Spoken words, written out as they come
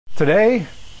Today,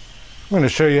 I'm going to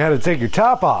show you how to take your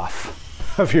top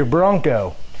off of your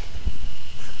Bronco.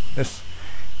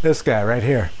 This guy right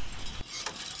here.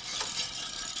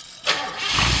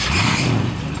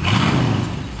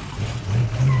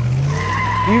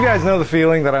 You guys know the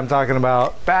feeling that I'm talking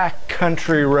about.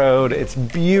 Backcountry road, it's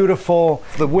beautiful.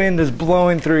 The wind is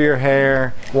blowing through your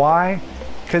hair. Why?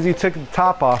 Because you took the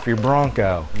top off your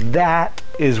Bronco. That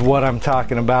is what I'm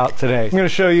talking about today. I'm gonna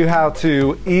show you how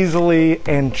to easily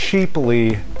and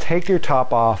cheaply take your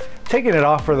top off. Taking it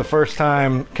off for the first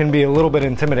time can be a little bit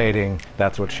intimidating.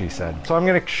 That's what she said. So I'm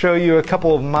gonna show you a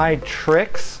couple of my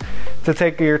tricks to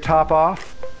take your top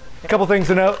off. A couple things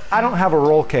to note, I don't have a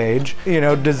roll cage. You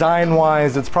know,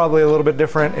 design-wise, it's probably a little bit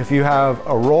different if you have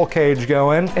a roll cage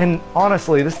going. And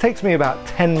honestly, this takes me about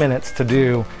 10 minutes to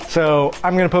do. So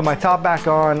I'm gonna put my top back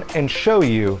on and show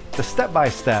you the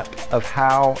step-by-step of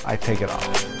how I take it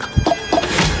off.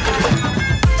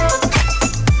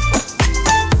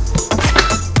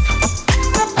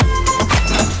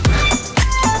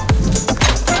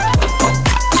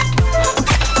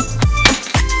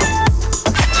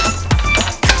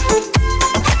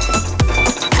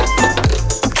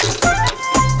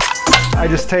 I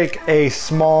just take a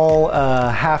small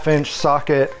 1/2-inch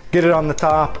socket, get it on the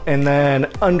top, and then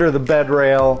under the bed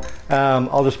rail,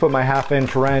 I'll just put my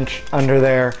 1/2-inch wrench under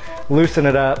there, loosen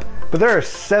it up. But there are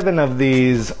 7 of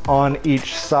these on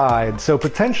each side. So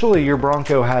potentially your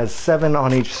Bronco has 7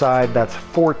 on each side. That's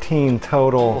 14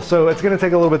 total. So it's gonna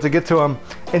take a little bit to get to them.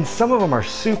 And some of them are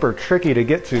super tricky to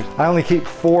get to. I only keep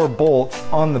 4 bolts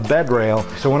on the bed rail.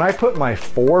 So when I put my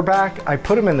 4 back, I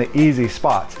put them in the easy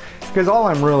spots, because all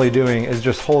I'm really doing is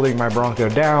just holding my Bronco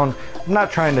down. I'm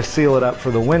not trying to seal it up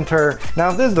for the winter.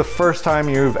 Now, if this is the first time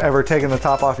you've ever taken the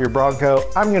top off your Bronco,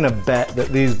 I'm gonna bet that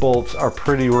these bolts are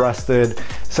pretty rusted.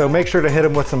 So make sure to hit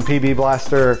them with some PB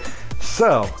Blaster.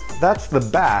 So that's the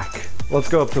back. Let's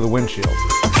go up to the windshield.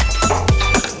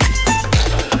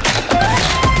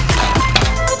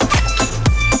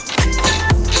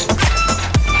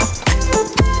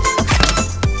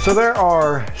 So there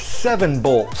are 7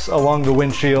 bolts along the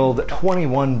windshield,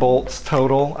 21 bolts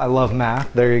total. I love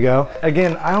math, there you go.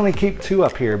 Again, I only keep 2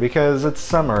 up here because it's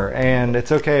summer and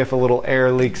it's okay if a little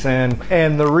air leaks in.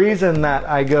 And the reason that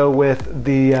I go with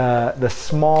the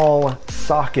small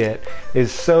socket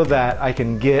is so that I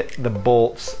can get the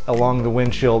bolts along the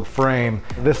windshield frame.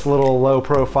 This little low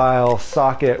profile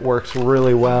socket works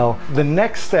really well. The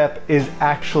next step is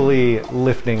actually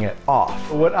lifting it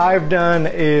off. What I've done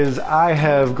is I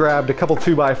have grabbed a couple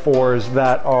 2x4s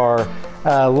that are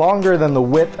longer than the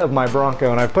width of my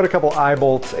Bronco, and I've put a couple eye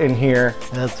bolts in here.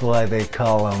 That's why they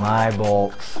call them eye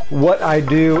bolts. What I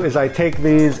do is I take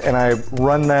these and I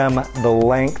run them the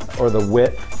length or the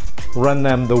width, run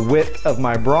them the width of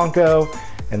my Bronco,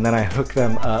 and then I hook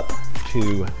them up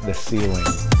to the ceiling.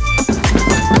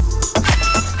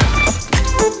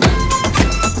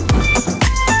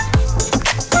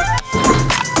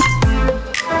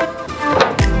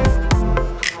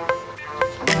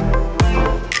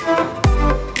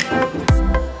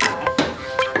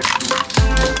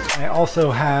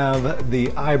 Also have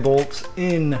the eye bolts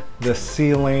in the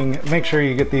ceiling. Make sure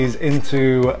you get these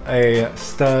into a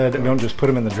stud. Don't just put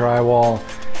them in the drywall,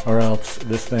 or else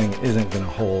this thing isn't going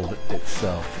to hold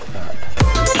itself up.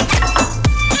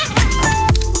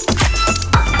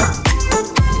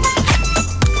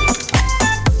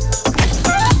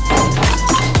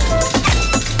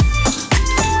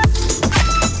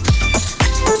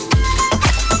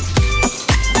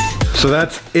 So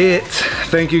that's it.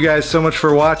 Thank you guys so much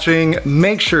for watching.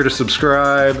 Make sure to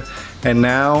subscribe. And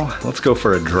now let's go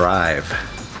for a drive.